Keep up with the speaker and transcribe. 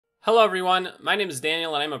Hello everyone, my name is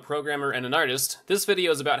Daniel and I'm a programmer and an artist. This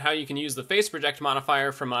video is about how you can use the Face Project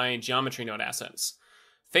modifier for my geometry node assets.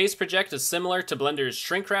 Face Project is similar to Blender's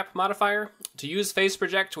shrinkwrap modifier. To use Face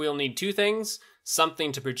Project, we'll need two things: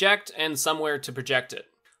 something to project and somewhere to project it.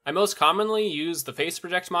 I most commonly use the Face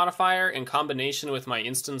Project modifier in combination with my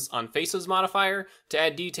Instance on Faces modifier to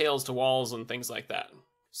add details to walls and things like that.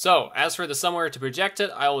 So, as for the somewhere to project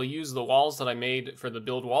it, I will use the walls that I made for the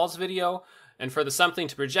Build Walls video. And for the something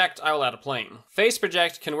to project, I will add a plane. Face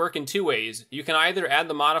Project can work in two ways. You can either add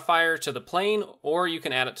the modifier to the plane, or you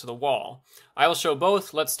can add it to the wall. I will show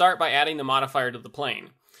both. Let's start by adding the modifier to the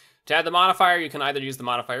plane. To add the modifier, you can either use the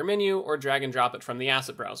modifier menu, or drag and drop it from the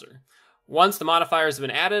asset browser. Once the modifiers have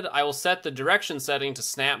been added, I will set the direction setting to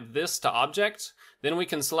snap this to object. Then we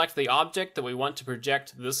can select the object that we want to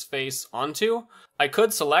project this face onto. I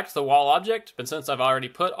could select the wall object, but since I've already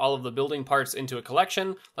put all of the building parts into a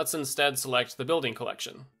collection, let's instead select the building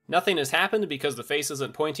collection. Nothing has happened because the face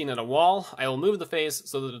isn't pointing at a wall. I will move the face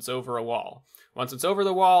so that it's over a wall. Once it's over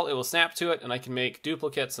the wall, it will snap to it, and I can make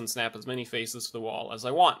duplicates and snap as many faces to the wall as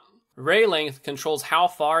I want. Ray length controls how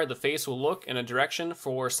far the face will look in a direction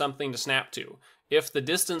for something to snap to. If the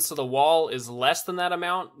distance to the wall is less than that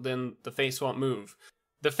amount, then the face won't move.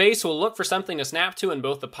 The face will look for something to snap to in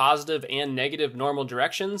both the positive and negative normal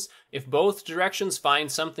directions. If both directions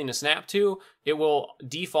find something to snap to, it will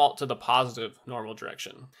default to the positive normal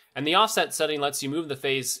direction. And the offset setting lets you move the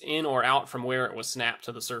face in or out from where it was snapped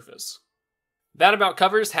to the surface. That about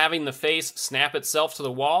covers having the face snap itself to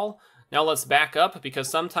the wall. Now let's back up, because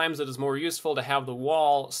sometimes it is more useful to have the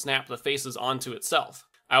wall snap the faces onto itself.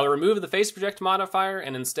 I will remove the Face Project modifier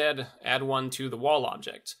and instead add one to the wall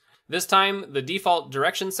object. This time, the default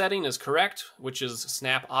direction setting is correct, which is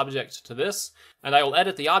snap object to this, and I will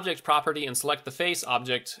edit the object property and select the face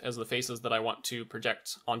object as the faces that I want to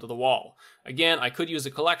project onto the wall. Again, I could use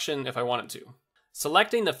a collection if I wanted to.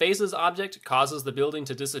 Selecting the faces object causes the building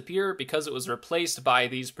to disappear because it was replaced by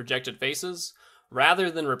these projected faces.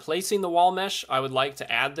 Rather than replacing the wall mesh, I would like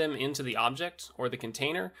to add them into the object or the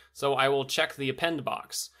container, so I will check the append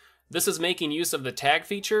box. This is making use of the tag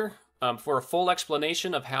feature. For a full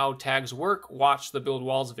explanation of how tags work, watch the Build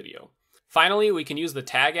Walls video. Finally, we can use the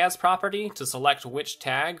tag as property to select which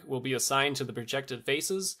tag will be assigned to the projected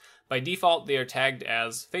faces. By default, they are tagged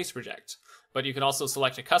as Face Project, but you can also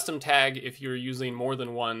select a custom tag if you're using more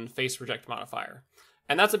than one Face Project modifier.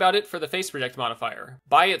 And that's about it for the Face Project modifier.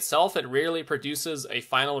 By itself, it rarely produces a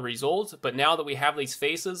final result, but now that we have these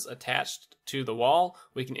faces attached to the wall,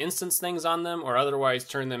 we can instance things on them or otherwise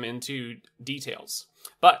turn them into details.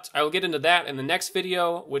 But I will get into that in the next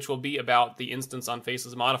video, which will be about the Instance on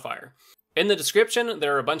Faces modifier. In the description,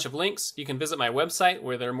 there are a bunch of links. You can visit my website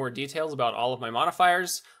where there are more details about all of my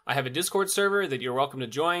modifiers. I have a Discord server that you're welcome to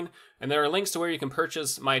join, and there are links to where you can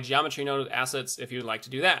purchase my geometry node assets if you'd like to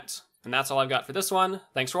do that. And that's all I've got for this one.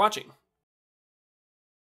 Thanks for watching.